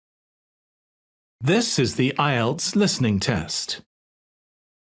This is the IELTS listening test.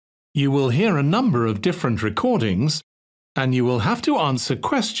 You will hear a number of different recordings and you will have to answer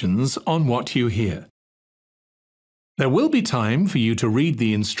questions on what you hear. There will be time for you to read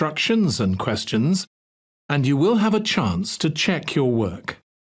the instructions and questions, and you will have a chance to check your work.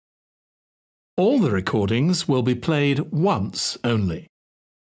 All the recordings will be played once only.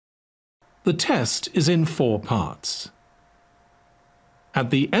 The test is in 4 parts.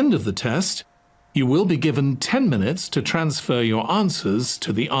 At the end of the test, you will be given 10 minutes to transfer your answers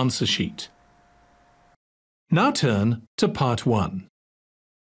to the answer sheet. Now turn to Part 1.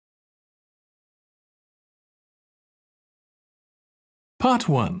 Part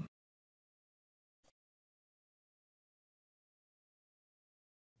 1.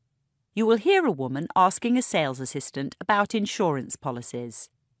 You will hear a woman asking a sales assistant about insurance policies.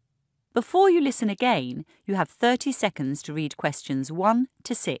 Before you listen again, you have 30 seconds to read questions 1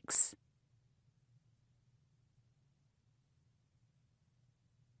 to 6.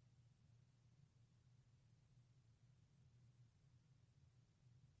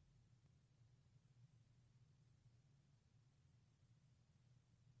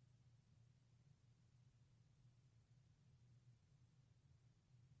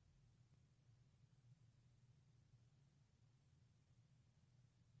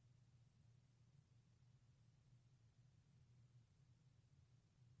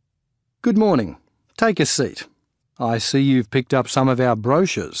 Good morning. Take a seat. I see you've picked up some of our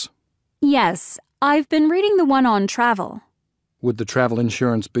brochures. Yes, I've been reading the one on travel. Would the travel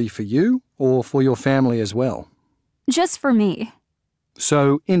insurance be for you or for your family as well? Just for me.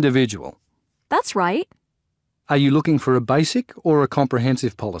 So, individual. That's right. Are you looking for a basic or a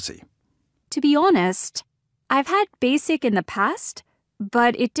comprehensive policy? To be honest, I've had basic in the past,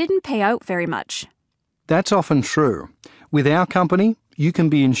 but it didn't pay out very much. That's often true. With our company, you can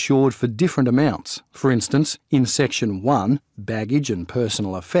be insured for different amounts. For instance, in Section 1, Baggage and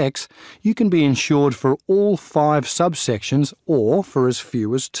Personal Effects, you can be insured for all 5 subsections or for as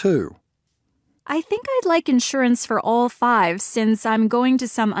few as 2. I think I'd like insurance for all 5 since I'm going to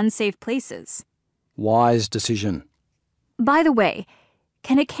some unsafe places. Wise decision. By the way,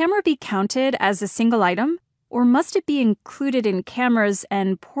 can a camera be counted as a single item, or must it be included in cameras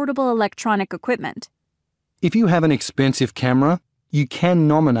and portable electronic equipment? If you have an expensive camera, you can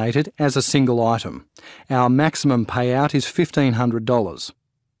nominate it as a single item. Our maximum payout is $1,500.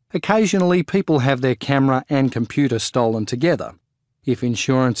 Occasionally, people have their camera and computer stolen together. If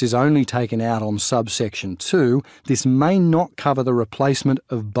insurance is only taken out on subsection 2, this may not cover the replacement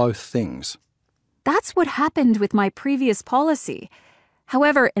of both things. That's what happened with my previous policy.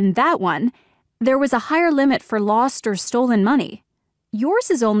 However, in that one, there was a higher limit for lost or stolen money.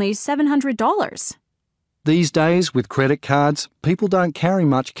 Yours is only $700. These days, with credit cards, people don't carry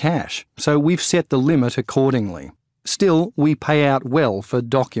much cash, so we've set the limit accordingly. Still, we pay out well for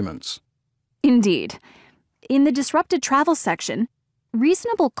documents. Indeed. In the disrupted travel section,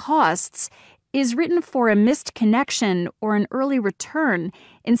 reasonable costs is written for a missed connection or an early return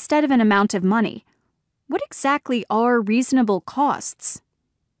instead of an amount of money. What exactly are reasonable costs?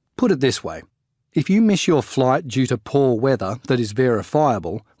 Put it this way. If you miss your flight due to poor weather that is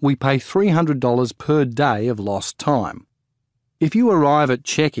verifiable, we pay $300 per day of lost time. If you arrive at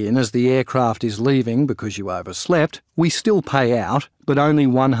check-in as the aircraft is leaving because you overslept, we still pay out, but only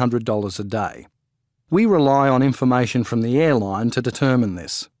 $100 a day. We rely on information from the airline to determine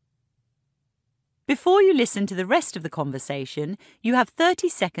this. Before you listen to the rest of the conversation, you have 30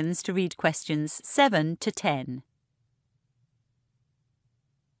 seconds to read questions 7 to 10.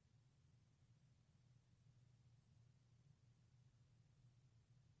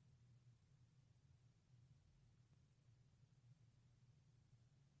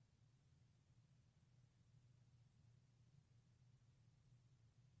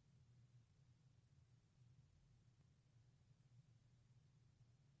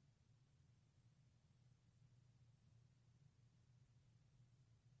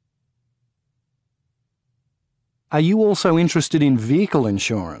 Are you also interested in vehicle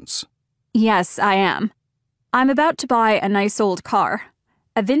insurance? Yes, I am. I'm about to buy a nice old car,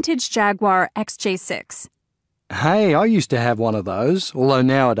 a vintage Jaguar XJ6. Hey, I used to have one of those, although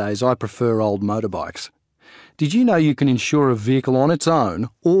nowadays I prefer old motorbikes. Did you know you can insure a vehicle on its own,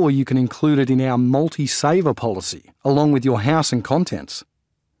 or you can include it in our multi-saver policy, along with your house and contents?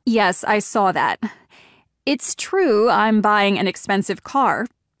 Yes, I saw that. It's true I'm buying an expensive car,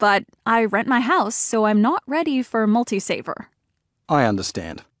 but I rent my house, so I'm not ready for multi-saver. I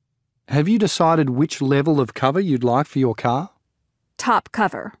understand. Have you decided which level of cover you'd like for your car? Top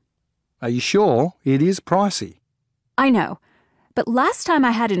cover. Are you sure? It is pricey. I know, but last time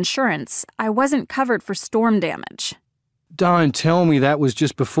I had insurance, I wasn't covered for storm damage. Don't tell me that was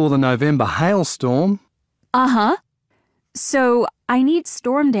just before the November hailstorm. Uh-huh. So, I need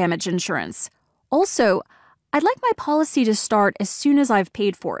storm damage insurance. Also, I'd like my policy to start as soon as I've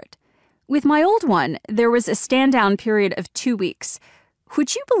paid for it. With my old one, there was a stand-down period of 2 weeks.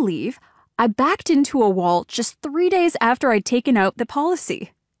 Would you believe I backed into a wall just 3 days after I'd taken out the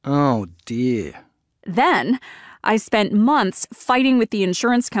policy? Oh, dear. Then, I spent months fighting with the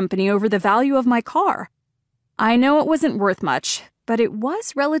insurance company over the value of my car. I know it wasn't worth much, but it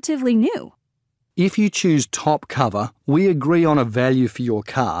was relatively new. If you choose top cover, we agree on a value for your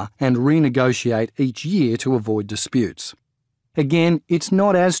car and renegotiate each year to avoid disputes. Again, it's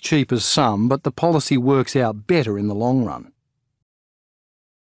not as cheap as some, but the policy works out better in the long run.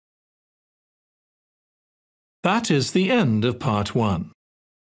 That is the end of Part 1.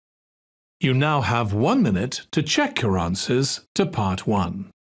 You now have 1 minute to check your answers to Part 1.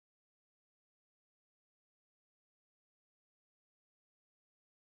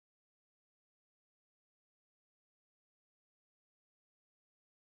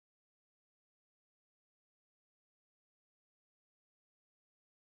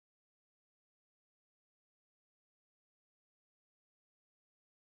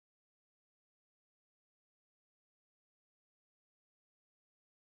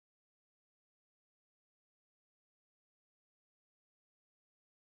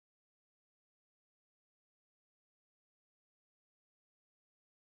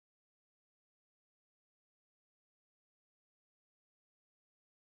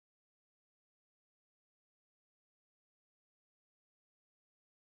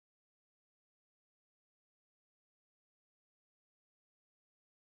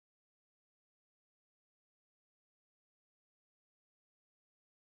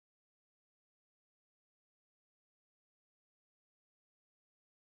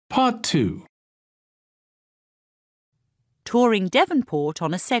 Part 2. Touring Devon Port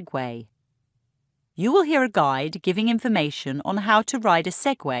on a Segway. You will hear a guide giving information on how to ride a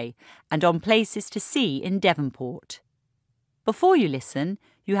Segway and on places to see in Devonport. Before you listen,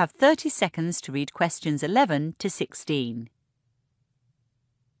 you have 30 seconds to read questions 11 to 16.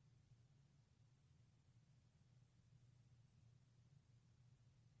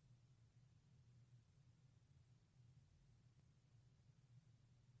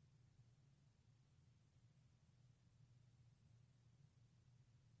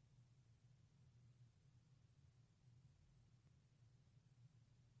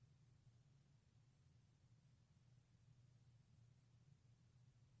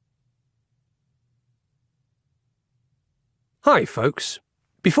 Hi folks.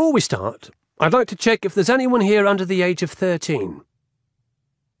 Before we start, I'd like to check if there's anyone here under the age of 13.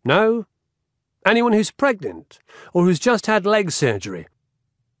 No? Anyone who's pregnant or who's just had leg surgery?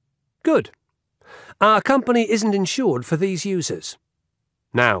 Good. Our company isn't insured for these users.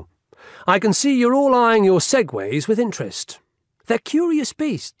 Now, I can see you're all eyeing your Segways with interest. They're curious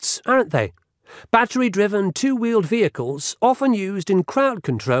beasts, aren't they? Battery-driven, two-wheeled vehicles often used in crowd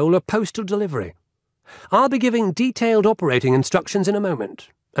control or postal delivery. I'll be giving detailed operating instructions in a moment,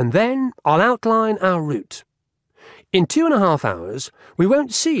 and then I'll outline our route. In 2.5 hours, we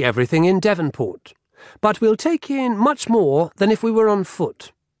won't see everything in Devonport, but we'll take in much more than if we were on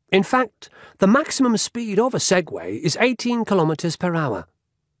foot. In fact, the maximum speed of a Segway is 18 kilometres per hour.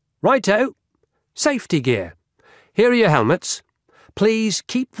 Righto! Safety gear. Here are your helmets. Please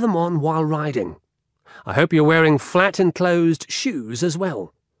keep them on while riding. I hope you're wearing flat enclosed shoes as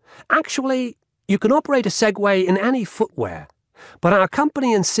well. Actually, you can operate a Segway in any footwear, but our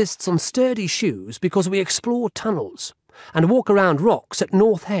company insists on sturdy shoes because we explore tunnels and walk around rocks at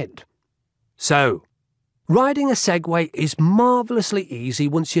North Head. So, riding a Segway is marvellously easy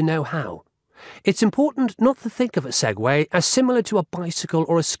once you know how. It's important not to think of a Segway as similar to a bicycle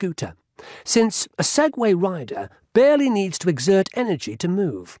or a scooter, since a Segway rider barely needs to exert energy to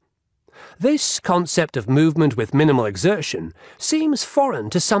move. This concept of movement with minimal exertion seems foreign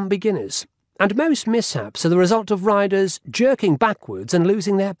to some beginners, and most mishaps are the result of riders jerking backwards and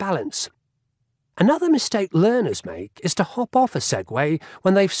losing their balance. Another mistake learners make is to hop off a Segway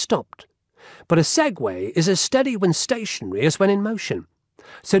when they've stopped. But a Segway is as steady when stationary as when in motion,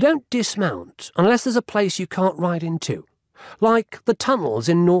 so don't dismount unless there's a place you can't ride into, like the tunnels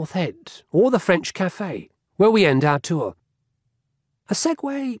in North Head or the French Café, where we end our tour. A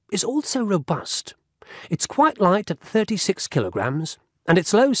Segway is also robust. It's quite light at 36 kilograms, and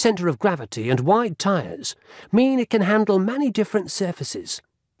its low centre of gravity and wide tyres mean it can handle many different surfaces.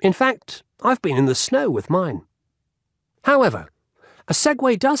 In fact, I've been in the snow with mine. However, a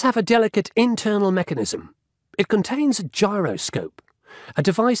Segway does have a delicate internal mechanism. It contains a gyroscope, a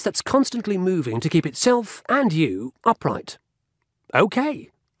device that's constantly moving to keep itself and you upright. OK.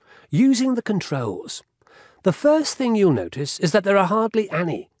 Using the controls. The first thing you'll notice is that there are hardly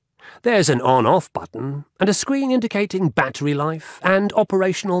any. There's an on-off button and a screen indicating battery life and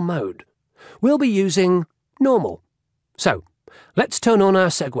operational mode. We'll be using normal. So, let's turn on our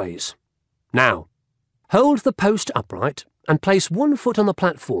segways. Now, hold the post upright and place one foot on the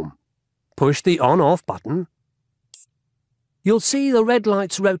platform. Push the on-off button. You'll see the red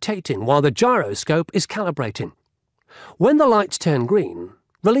lights rotating while the gyroscope is calibrating. When the lights turn green,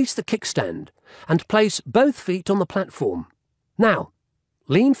 release the kickstand and place both feet on the platform. Now,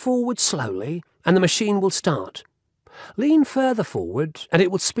 lean forward slowly and the machine will start. Lean further forward and it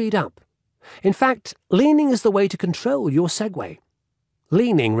will speed up. In fact, leaning is the way to control your Segway.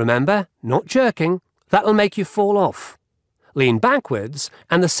 Leaning, remember, not jerking. That'll make you fall off. Lean backwards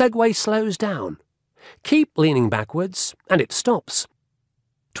and the Segway slows down. Keep leaning backwards and it stops.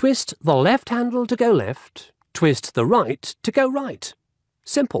 Twist the left handle to go left, twist the right to go right.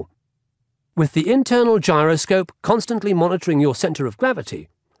 Simple. With the internal gyroscope constantly monitoring your centre of gravity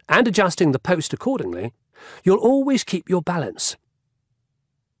and adjusting the post accordingly, you'll always keep your balance.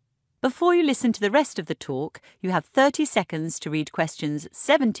 Before you listen to the rest of the talk, you have 30 seconds to read questions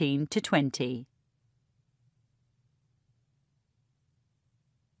 17 to 20.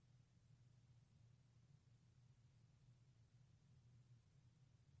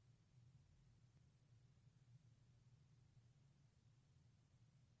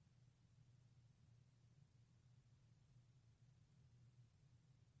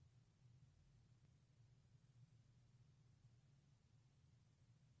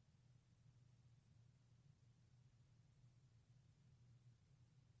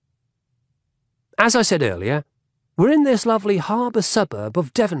 As I said earlier, we're in this lovely harbour suburb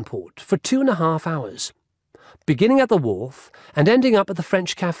of Devonport for 2.5 hours, beginning at the wharf and ending up at the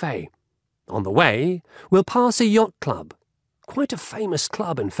French Café. On the way, we'll pass a yacht club, quite a famous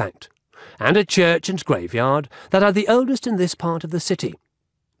club in fact, and a church and graveyard that are the oldest in this part of the city.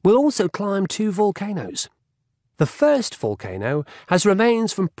 We'll also climb 2 volcanoes. The first volcano has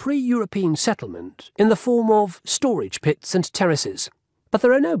remains from pre-European settlement in the form of storage pits and terraces, but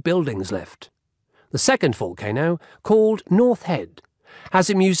there are no buildings left. The second volcano, called North Head, has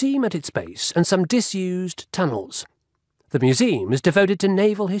a museum at its base and some disused tunnels. The museum is devoted to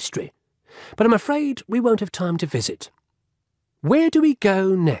naval history, but I'm afraid we won't have time to visit. Where do we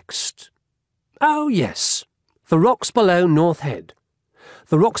go next? Oh yes, the rocks below North Head.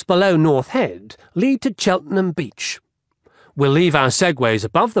 The rocks below North Head lead to Cheltenham Beach. We'll leave our segways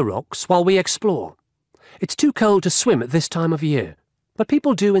above the rocks while we explore. It's too cold to swim at this time of year, but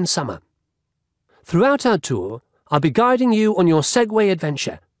people do in summer. Throughout our tour, I'll be guiding you on your Segway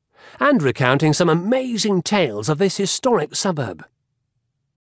adventure and recounting some amazing tales of this historic suburb.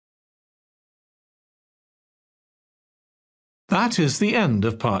 That is the end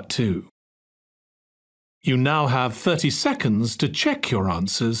of Part 2. You now have 30 seconds to check your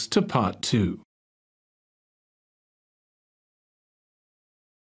answers to Part 2.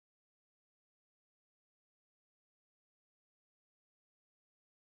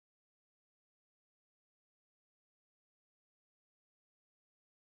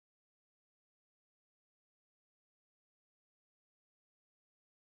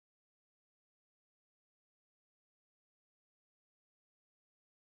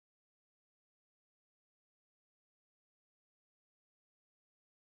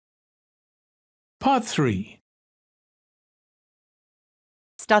 Part 3.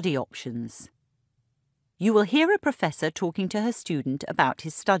 Study options. You will hear a professor talking to her student about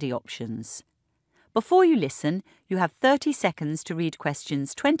his study options. Before you listen, you have 30 seconds to read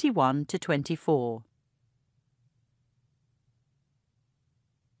questions 21 to 24.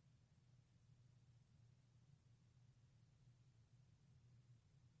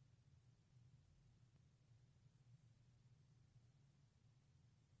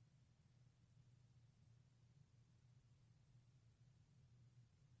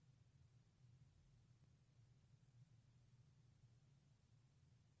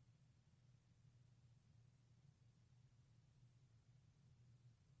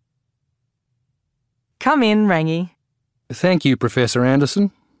 Come in, Rangi. Thank you, Professor Anderson.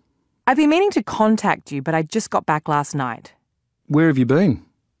 I've been meaning to contact you, but I just got back last night. Where have you been?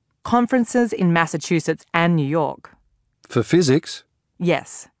 Conferences in Massachusetts and New York. For physics?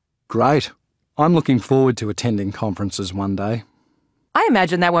 Yes. Great. I'm looking forward to attending conferences one day. I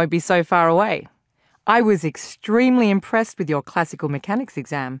imagine that won't be so far away. I was extremely impressed with your classical mechanics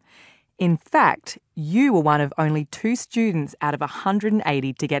exam. In fact, you were one of only 2 students out of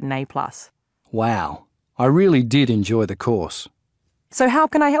 180 to get an A+. Wow. I really did enjoy the course. So how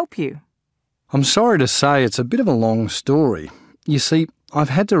can I help you? I'm sorry to say it's a bit of a long story. You see, I've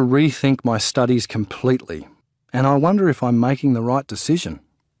had to rethink my studies completely, and I wonder if I'm making the right decision.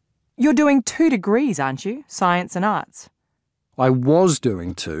 You're doing 2 degrees, aren't you? Science and arts. I was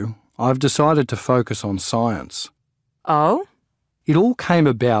doing 2. I've decided to focus on science. Oh? It all came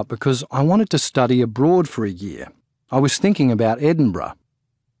about because I wanted to study abroad for a year. I was thinking about Edinburgh.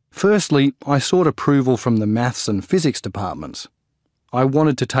 Firstly, I sought approval from the maths and physics departments. I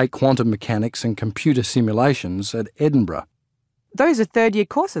wanted to take quantum mechanics and computer simulations at Edinburgh. Those are 3rd-year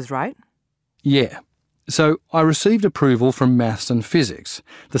courses, right? Yeah. So I received approval from maths and physics.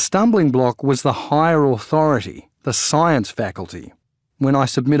 The stumbling block was the higher authority, the science faculty. When I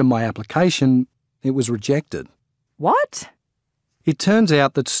submitted my application, it was rejected. What? It turns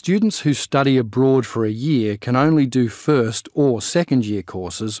out that students who study abroad for a year can only do 1st or 2nd year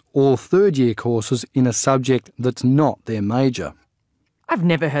courses or 3rd year courses in a subject that's not their major. I've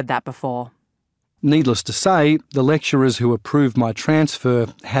never heard that before. Needless to say, the lecturers who approved my transfer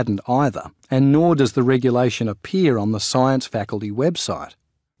hadn't either, and nor does the regulation appear on the science faculty website.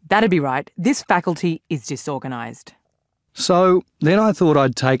 That'd be right. This faculty is disorganised. So then I thought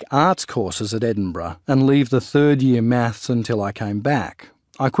I'd take arts courses at Edinburgh and leave the 3rd year maths until I came back.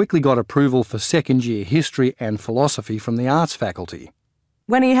 I quickly got approval for 2nd year history and philosophy from the arts faculty.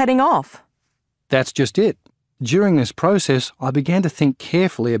 When are you heading off? That's just it. During this process, I began to think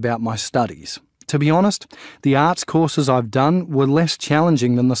carefully about my studies. To be honest, the arts courses I've done were less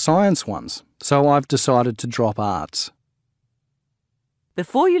challenging than the science ones, so I've decided to drop arts.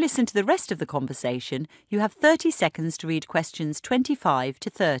 Before you listen to the rest of the conversation, you have 30 seconds to read questions 25 to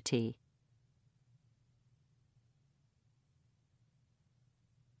 30.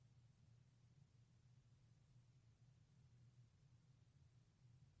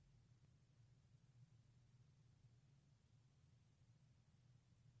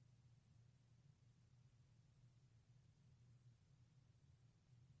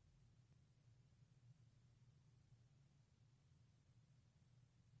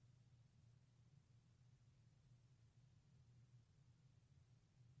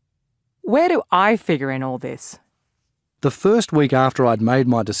 Where do I figure in all this? The first week after I'd made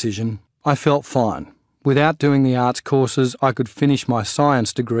my decision, I felt fine. Without doing the arts courses, I could finish my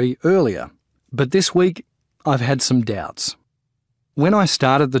science degree earlier. But this week, I've had some doubts. When I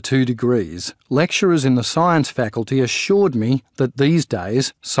started the 2 degrees, lecturers in the science faculty assured me that these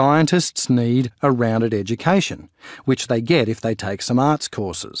days scientists need a rounded education, which they get if they take some arts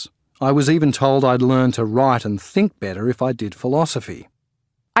courses. I was even told I'd learn to write and think better if I did philosophy.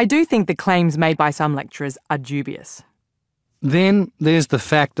 I do think the claims made by some lecturers are dubious. Then there's the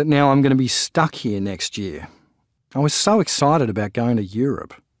fact that now I'm going to be stuck here next year. I was so excited about going to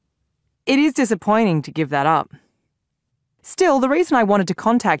Europe. It is disappointing to give that up. Still, the reason I wanted to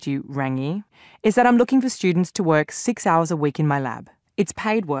contact you, Rangi, is that I'm looking for students to work 6 hours a week in my lab. It's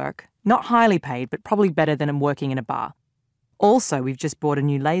paid work, not highly paid, but probably better than I'm working in a bar. Also, we've just bought a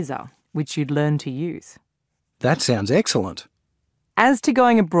new laser, which you'd learn to use. That sounds excellent. As to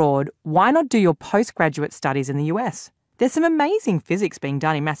going abroad, why not do your postgraduate studies in the US? There's some amazing physics being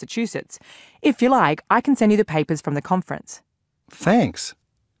done in Massachusetts. If you like, I can send you the papers from the conference. Thanks.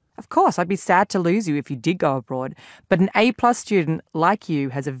 Of course, I'd be sad to lose you if you did go abroad, but an A+ student like you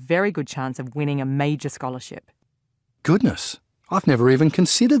has a very good chance of winning a major scholarship. Goodness, I've never even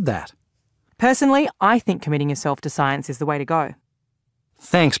considered that. Personally, I think committing yourself to science is the way to go.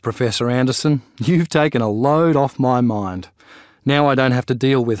 Thanks, Professor Anderson. You've taken a load off my mind. Now I don't have to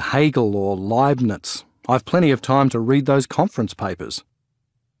deal with Hegel or Leibniz. I've plenty of time to read those conference papers.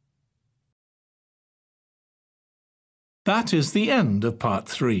 That is the end of part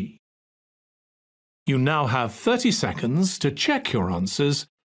 3. You now have 30 seconds to check your answers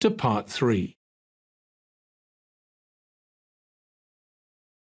to part 3.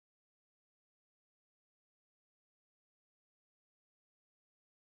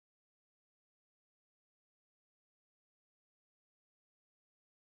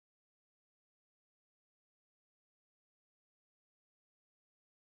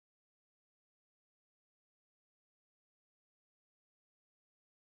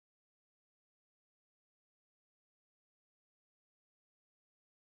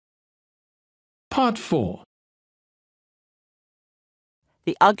 Part 4.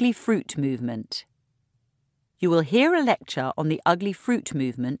 The Ugly Fruit Movement. You will hear a lecture on the ugly fruit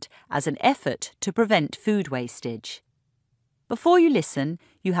movement as an effort to prevent food wastage. Before you listen,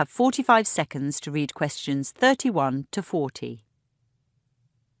 you have 45 seconds to read questions 31 to 40.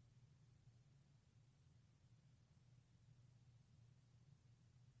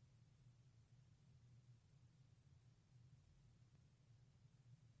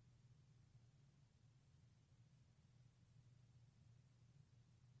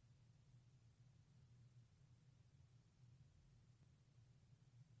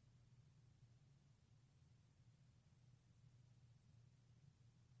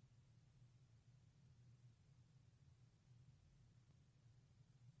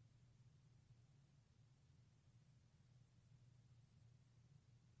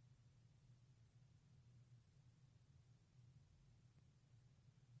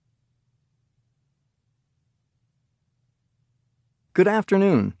 Good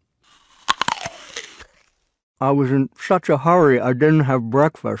afternoon. I was in such a hurry I didn't have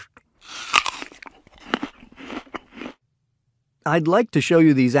breakfast. I'd like to show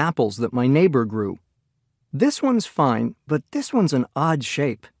you these apples that my neighbor grew. This one's fine, but this one's an odd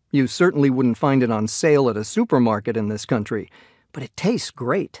shape. You certainly wouldn't find it on sale at a supermarket in this country, but it tastes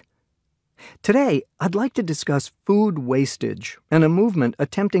great. Today, I'd like to discuss food wastage and a movement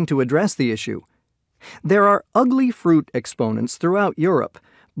attempting to address the issue. There are ugly fruit exponents throughout Europe,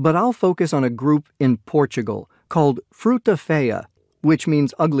 but I'll focus on a group in Portugal called fruta feia, which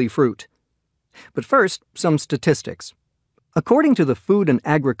means ugly fruit. But first, some statistics. According to the Food and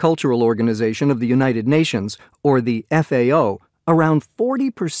Agricultural Organization of the United Nations, or the FAO, around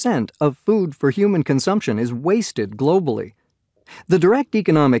 40% of food for human consumption is wasted globally. The direct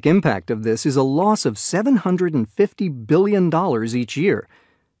economic impact of this is a loss of $750 billion each year.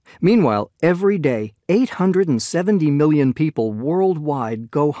 Meanwhile, every day, 870 million people worldwide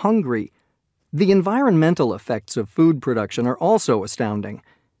go hungry. The environmental effects of food production are also astounding.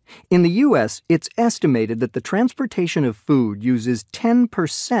 In the U.S., it's estimated that the transportation of food uses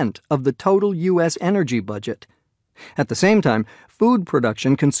 10% of the total U.S. energy budget. At the same time, food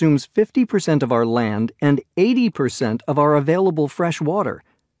production consumes 50% of our land and 80% of our available fresh water.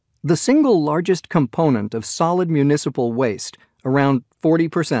 The single largest component of solid municipal waste, around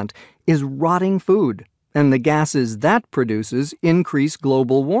 40%, is rotting food, and the gases that produces increase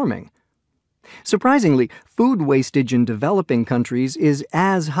global warming. Surprisingly, food wastage in developing countries is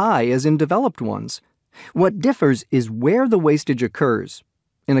as high as in developed ones. What differs is where the wastage occurs.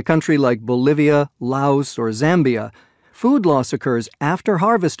 In a country like Bolivia, Laos, or Zambia, food loss occurs after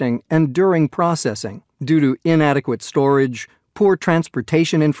harvesting and during processing due to inadequate storage, poor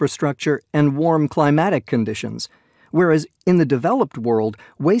transportation infrastructure, and warm climatic conditions, whereas in the developed world,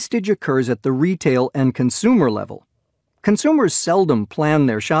 wastage occurs at the retail and consumer level. Consumers seldom plan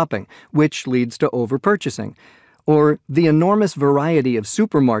their shopping, which leads to overpurchasing, or the enormous variety of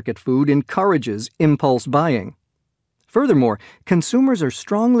supermarket food encourages impulse buying. Furthermore, consumers are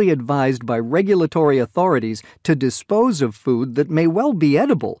strongly advised by regulatory authorities to dispose of food that may well be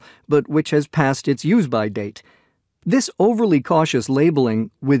edible, but which has passed its use-by date. This overly cautious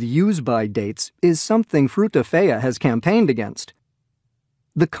labeling with use-by dates is something Fruta Feia has campaigned against.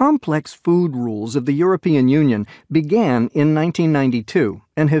 The complex food rules of the European Union began in 1992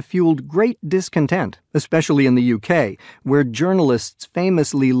 and have fueled great discontent, especially in the UK, where journalists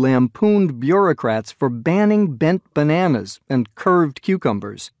famously lampooned bureaucrats for banning bent bananas and curved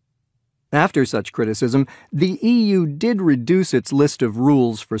cucumbers. After such criticism, the EU did reduce its list of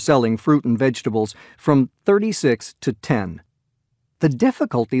rules for selling fruit and vegetables from 36 to 10. The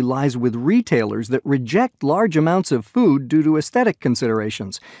difficulty lies with retailers that reject large amounts of food due to aesthetic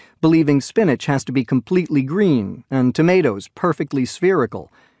considerations, believing spinach has to be completely green and tomatoes perfectly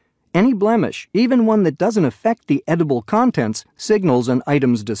spherical. Any blemish, even one that doesn't affect the edible contents, signals an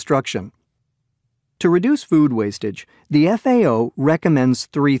item's destruction. To reduce food wastage, the FAO recommends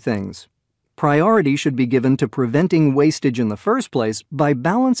 3 things. Priority should be given to preventing wastage in the first place by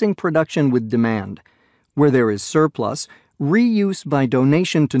balancing production with demand. Where there is surplus, reuse by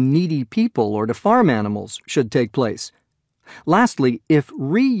donation to needy people or to farm animals should take place. Lastly, if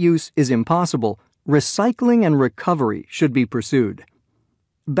reuse is impossible, recycling and recovery should be pursued.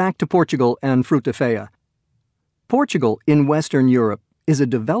 Back to Portugal and Fruta Feia. Portugal, in Western Europe, is a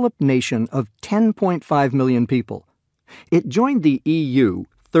developed nation of 10.5 million people. It joined the EU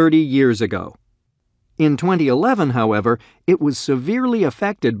 30 years ago. In 2011, however, it was severely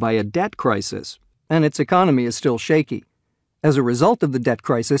affected by a debt crisis, and its economy is still shaky. As a result of the debt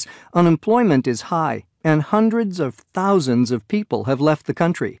crisis, unemployment is high, and hundreds of thousands of people have left the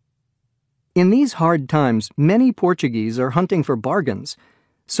country. In these hard times, many Portuguese are hunting for bargains.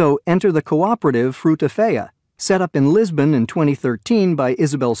 So enter the cooperative Fruta Feia, set up in Lisbon in 2013 by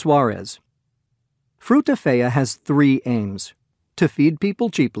Isabel Soares. Fruta Feia has 3 aims: to feed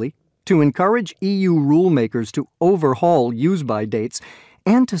people cheaply, to encourage EU rulemakers to overhaul use-by dates,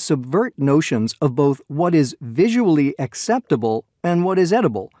 and to subvert notions of both what is visually acceptable and what is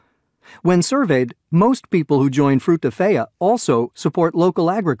edible. When surveyed, most people who join Fruta Feia also support local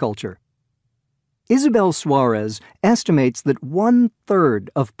agriculture. Isabel Soares estimates that 1/3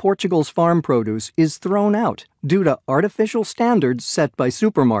 of Portugal's farm produce is thrown out due to artificial standards set by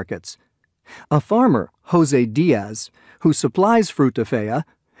supermarkets. A farmer, José Diaz, who supplies Fruta Feia,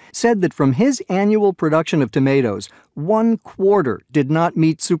 said that from his annual production of tomatoes, 1/4 did not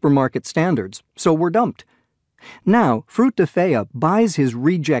meet supermarket standards, so were dumped. Now, Fruta Feia buys his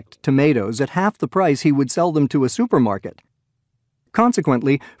reject tomatoes at half the price he would sell them to a supermarket.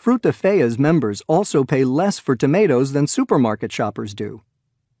 Consequently, Fruitafea's members also pay less for tomatoes than supermarket shoppers do.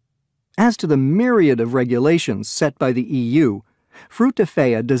 As to the myriad of regulations set by the EU,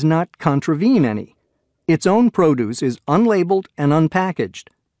 Fruitafea does not contravene any. Its own produce is unlabeled and unpackaged.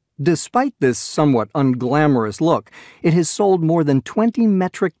 Despite this somewhat unglamorous look, it has sold more than 20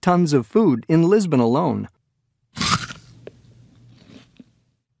 metric tons of food in Lisbon alone.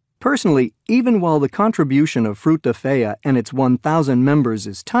 Personally, even while the contribution of Fruitafea and its 1,000 members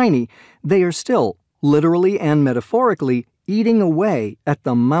is tiny, they are still, literally and metaphorically, eating away at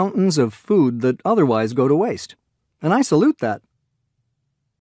the mountains of food that otherwise go to waste. And I salute that.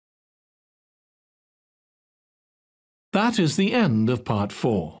 That is the end of Part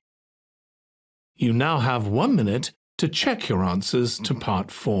 4. You now have 1 minute to check your answers to Part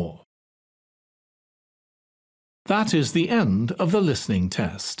 4. That is the end of the listening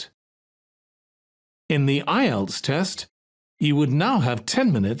test. In the IELTS test, you would now have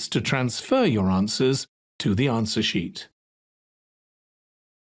 10 minutes to transfer your answers to the answer sheet.